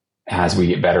 as we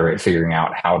get better at figuring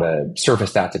out how to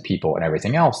surface that to people and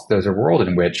everything else, there's a world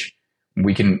in which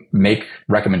we can make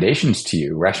recommendations to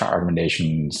you, restaurant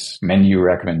recommendations, menu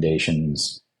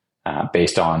recommendations,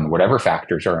 based on whatever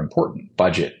factors are important: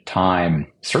 budget, time,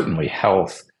 certainly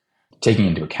health, taking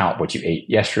into account what you ate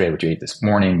yesterday, what you ate this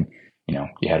morning.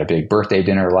 You had a big birthday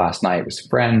dinner last night with some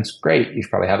friends. Great. You should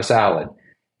probably have a salad.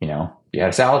 You had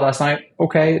a salad last night.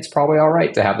 Okay. It's probably all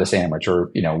right to have the sandwich, or,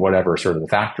 whatever sort of the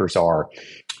factors are.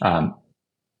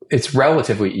 It's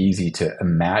relatively easy to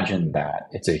imagine that.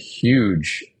 It's a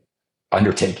huge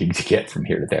undertaking to get from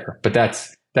here to there, but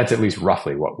that's at least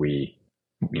roughly what we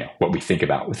think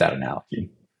about with that analogy.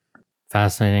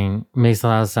 Fascinating. Makes a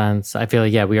lot of sense. I feel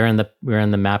like, yeah, we're in the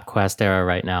MapQuest era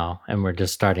right now, and we're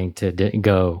just starting to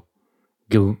go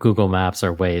Google Maps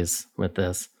or Waze with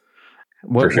this.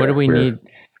 What do we need?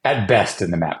 At best in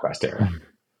the MapQuest era.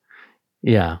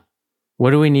 Yeah.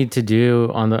 What do we need to do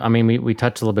we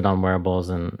touched a little bit on wearables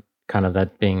and kind of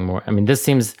that being more,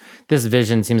 this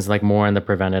vision seems like more in the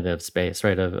preventative space,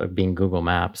 right? Of being Google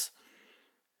Maps,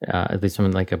 at least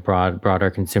from like a broader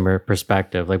consumer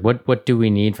perspective. Like what do we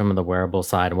need from the wearable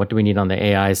side? And what do we need on the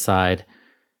AI side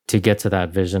to get to that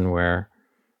vision where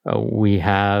we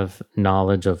have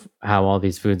knowledge of how all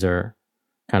these foods are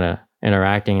kind of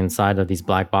interacting inside of these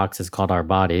black boxes called our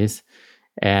bodies,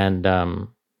 and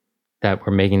that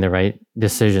we're making the right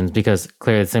decisions? Because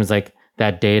clearly it seems like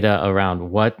that data around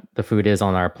what the food is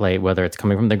on our plate, whether it's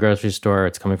coming from the grocery store, or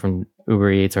it's coming from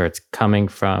Uber Eats, or it's coming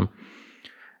from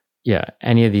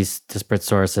any of these disparate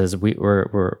sources,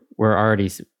 we're already,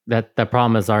 that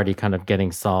problem is already kind of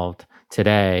getting solved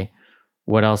today.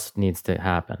 What else needs to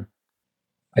happen?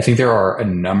 I think there are a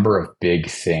number of big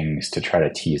things to try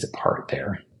to tease apart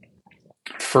there.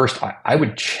 First, I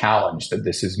would challenge that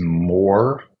this is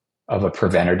more of a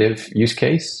preventative use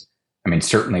case.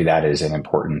 Certainly that is an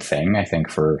important thing, I think,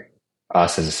 for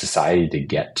us as a society to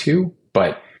get to.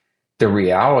 But the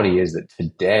reality is that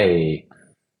today,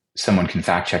 someone can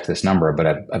fact check this number, but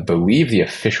I believe the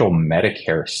official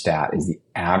Medicare stat is the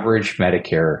average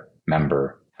Medicare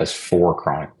member has 4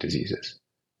 chronic diseases,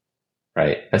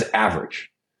 right? That's average.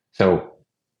 So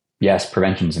yes,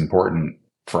 prevention is important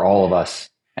for all of us.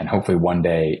 And hopefully one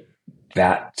day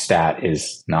that stat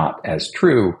is not as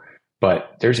true,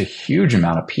 but there's a huge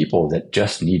amount of people that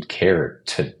just need care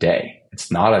today.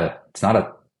 It's not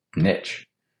a niche.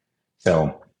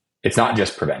 So it's not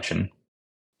just prevention.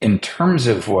 In terms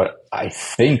of what I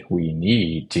think we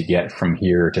need to get from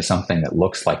here to something that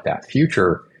looks like that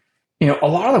future, a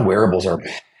lot of the wearables are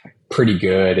pretty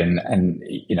good, and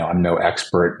I'm no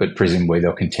expert, but presumably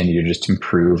they'll continue to just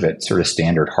improve at sort of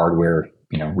standard hardware,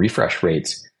 refresh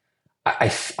rates.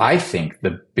 I think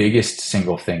the biggest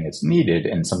single thing that's needed,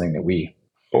 and something that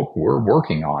we're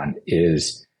working on,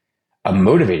 is a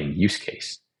motivating use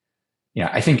case.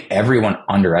 I think everyone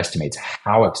underestimates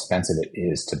how expensive it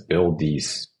is to build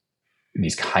these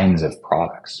kinds of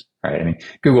products, right?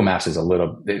 Google Maps is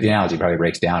the analogy probably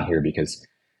breaks down here because,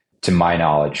 to my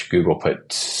knowledge, Google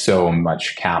put so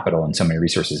much capital and so many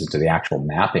resources into the actual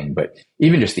mapping, but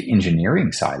even just the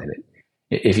engineering side of it.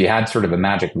 If you had sort of a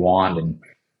magic wand and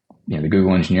the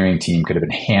Google engineering team could have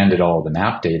been handed all the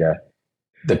map data,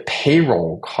 the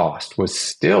payroll cost was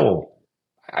still,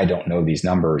 I don't know these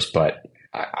numbers, but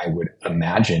I would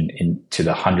imagine into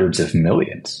the hundreds of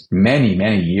millions, many,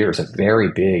 many years of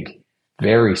very big,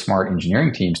 very smart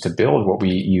engineering teams to build what we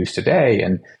use today.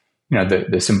 And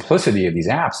the simplicity of these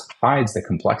apps hides the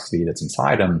complexity that's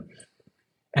inside them.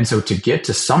 And so to get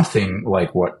to something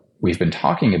like what we've been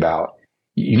talking about,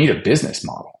 you need a business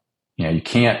model. You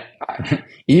can't,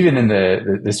 even in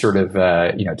the sort of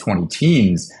 20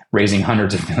 teens, raising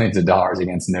hundreds of millions of dollars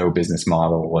against no business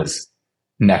model was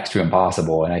next to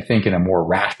impossible. And I think in a more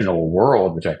rational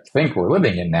world, which I think we're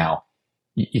living in now,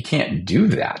 you can't do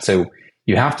that. So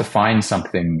you have to find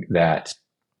something that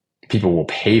people will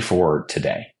pay for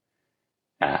today.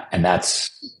 And that's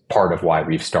part of why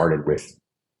we've started with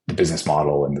the business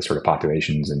model and the sort of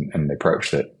populations and the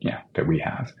approach that we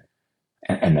have.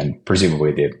 and then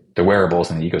presumably the wearables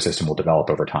and the ecosystem will develop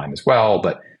over time as well.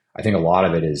 But I think a lot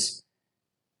of it is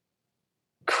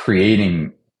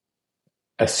creating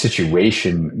a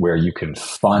situation where you can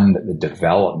fund the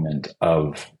development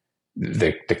of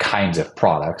the kinds of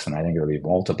products, and I think it'll be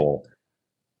multiple,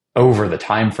 over the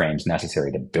timeframes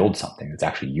necessary to build something that's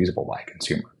actually usable by a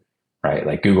consumer, right?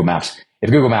 Like Google Maps.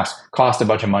 If Google Maps cost a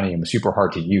bunch of money and was super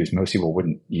hard to use, most people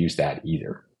wouldn't use that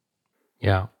either.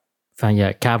 Yeah.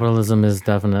 Yeah, capitalism is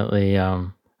definitely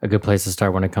a good place to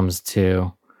start when it comes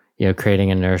to creating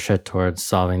inertia towards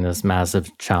solving this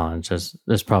massive challenge.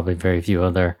 There's probably very few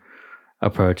other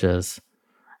approaches.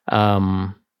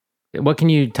 What can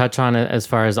you touch on as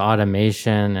far as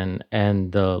automation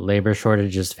and the labor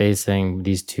shortages facing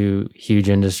these two huge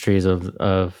industries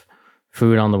of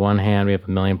food on the one hand? We have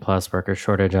 1 million plus worker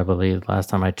shortage, I believe,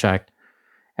 last time I checked.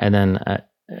 And then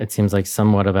it seems like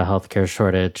somewhat of a healthcare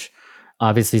shortage.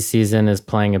 Obviously, season is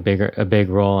playing a big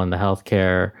role in the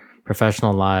healthcare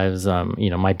professional lives.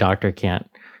 My doctor can't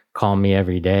call me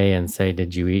every day and say,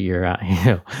 "Did you eat your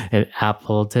an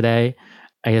apple today?"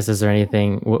 I guess, is there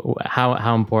anything?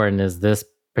 How important is this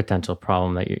potential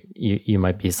problem that you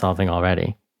might be solving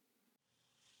already?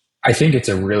 I think it's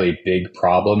a really big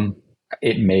problem.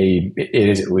 It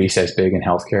is at least as big in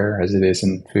healthcare as it is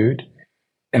in food.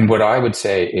 And what I would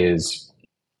say is,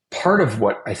 part of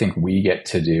what I think we get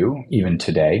to do even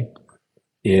today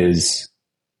is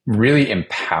really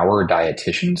empower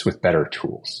dietitians with better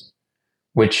tools,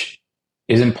 which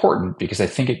is important because I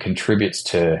think it contributes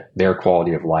to their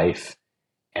quality of life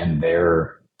and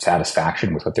their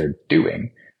satisfaction with what they're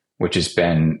doing, which has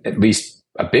been at least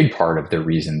a big part of the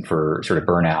reason for sort of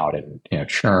burnout and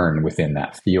churn within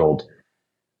that field.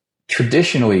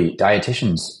 Traditionally,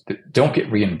 dietitians don't get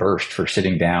reimbursed for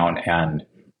sitting down and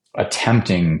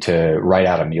attempting to write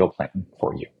out a meal plan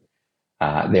for you.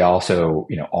 They also,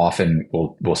 often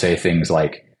will say things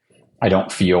like, "I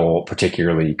don't feel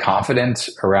particularly confident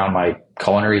around my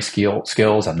culinary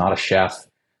skills. I'm not a chef.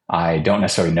 I don't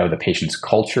necessarily know the patient's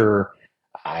culture.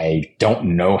 I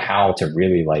don't know how to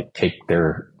really take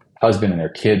their husband and their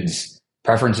kids'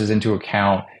 preferences into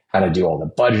account, how to do all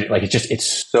the budget."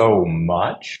 It's so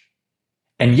much.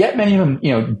 And yet many of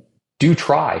them, do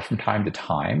try from time to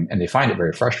time, and they find it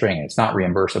very frustrating, and it's not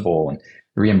reimbursable, and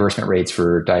the reimbursement rates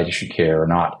for dietitian care are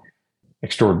not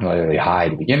extraordinarily high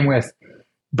to begin with,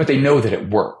 but they know that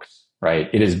it works, right?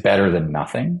 It is better than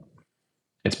nothing.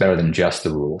 It's better than just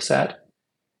the rule set.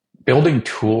 Building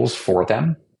tools for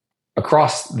them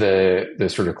across the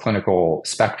sort of clinical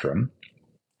spectrum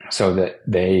so that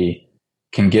they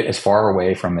can get as far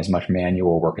away from as much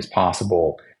manual work as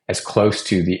possible, as close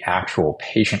to the actual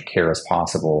patient care as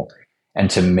possible, and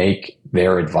to make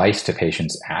their advice to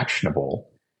patients actionable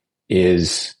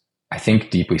is, I think,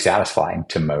 deeply satisfying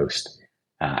to most.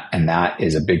 And that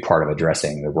is a big part of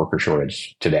addressing the worker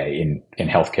shortage today in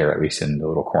healthcare, at least in the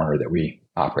little corner that we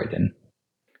operate in.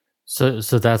 So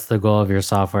that's the goal of your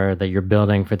software that you're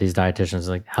building for these dietitians,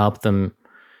 like help them,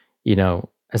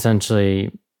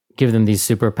 essentially give them these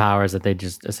superpowers that they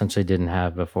just essentially didn't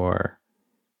have before.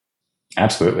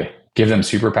 Absolutely. Give them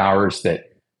superpowers that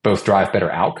both drive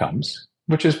better outcomes,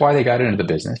 which is why they got into the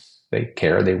business. They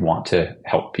care, they want to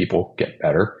help people get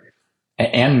better,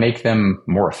 and make them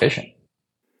more efficient.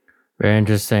 Very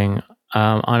interesting.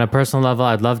 On a personal level,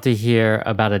 I'd love to hear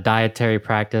about a dietary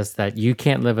practice that you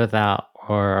can't live without,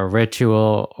 or a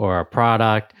ritual, or a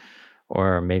product,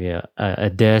 or maybe a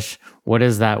dish. What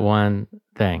is that one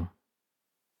thing?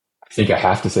 I think I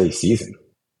have to say season.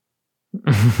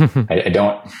 I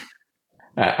don't.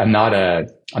 I'm not a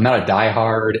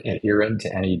diehard adherent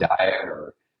to any diet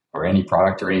or any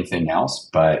product or anything else,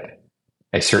 but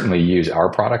I certainly use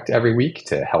our product every week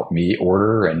to help me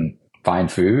order and find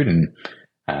food. And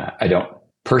I don't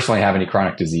personally have any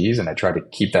chronic disease, and I try to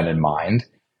keep that in mind,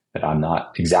 that I'm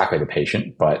not exactly the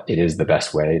patient, but it is the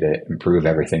best way to improve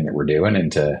everything that we're doing and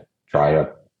to try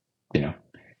to,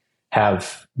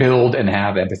 build and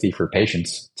have empathy for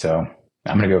patients. So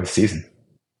I'm going to go with season.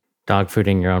 Dog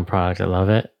fooding your own product. I love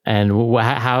it. And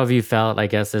how have you felt? I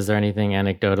guess, is there anything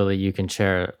anecdotally you can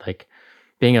share? Like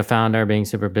being a founder, being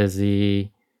super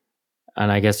busy,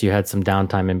 and I guess you had some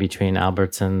downtime in between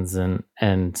Albertsons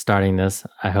and starting this,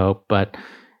 I hope. But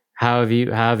how have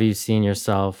you seen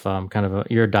yourself, kind of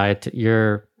your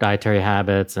dietary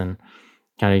habits and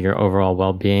kind of your overall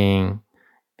well-being,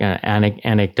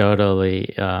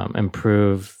 anecdotally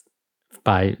improve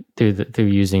through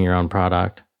using your own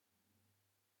product?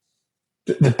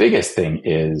 The biggest thing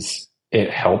is it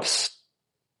helps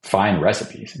find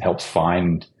recipes. It helps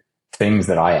find things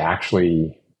that I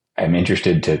actually am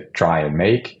interested to try and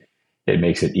make. It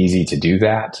makes it easy to do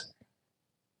that.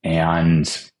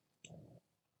 and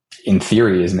in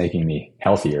theory is making me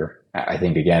healthier. I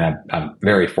think, again, I'm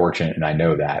very fortunate, and I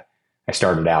know that. I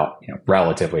started out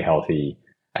relatively healthy.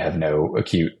 I have no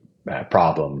acute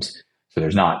problems. So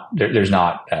there's not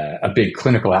a big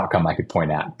clinical outcome I could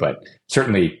point at, but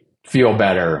certainly feel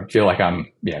better, feel like I'm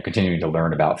continuing to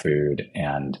learn about food,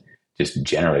 and just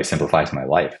generally simplifies my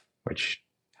life, which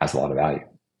has a lot of value.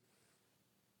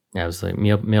 Yeah,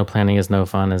 absolutely. Meal planning is no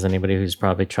fun, as anybody who's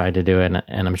probably tried to do it.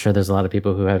 And I'm sure there's a lot of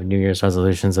people who have New Year's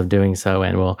resolutions of doing so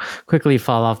and will quickly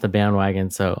fall off the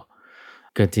bandwagon. So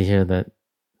good to hear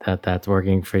that's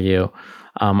working for you.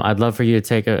 I'd love for you to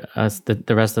take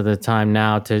the rest of the time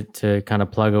now to kind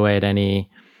of plug away at any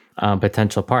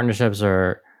potential partnerships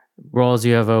or roles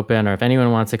you have open, or if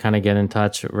anyone wants to kind of get in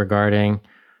touch regarding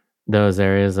those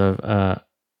areas of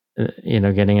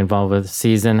getting involved with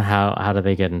Season. How do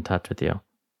they get in touch with you?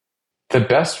 The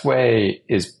best way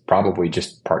is probably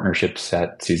just partnerships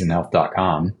at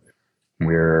seasonhealth.com.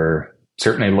 We're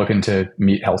certainly looking to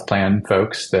meet health plan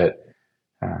folks that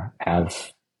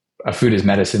have a food as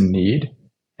medicine need.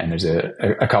 And there's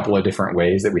a couple of different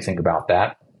ways that we think about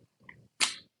that.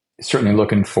 Certainly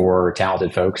looking for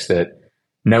talented folks that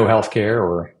know healthcare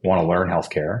or want to learn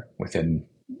healthcare within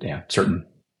certain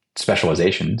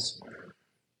specializations.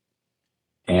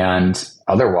 And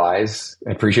otherwise,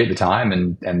 I appreciate the time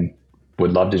and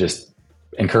would love to just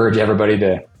encourage everybody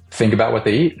to think about what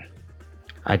they eat.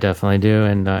 I definitely do,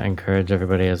 and encourage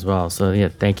everybody as well. So yeah,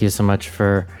 thank you so much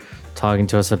for talking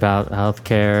to us about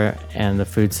healthcare and the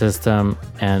food system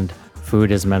and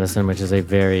food as medicine, which is a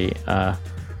very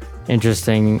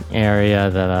interesting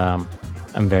area that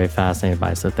I'm very fascinated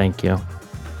by. So thank you.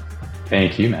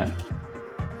 Thank you, man.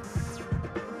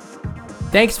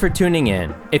 Thanks for tuning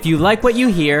in. If you like what you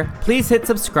hear, please hit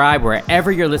subscribe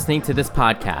wherever you're listening to this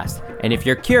podcast. And if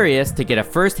you're curious to get a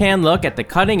first-hand look at the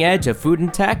cutting edge of food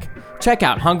and tech, check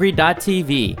out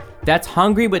hungry.tv. That's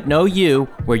Hungry with no U,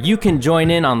 where you can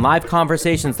join in on live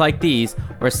conversations like these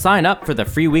or sign up for the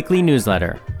free weekly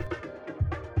newsletter.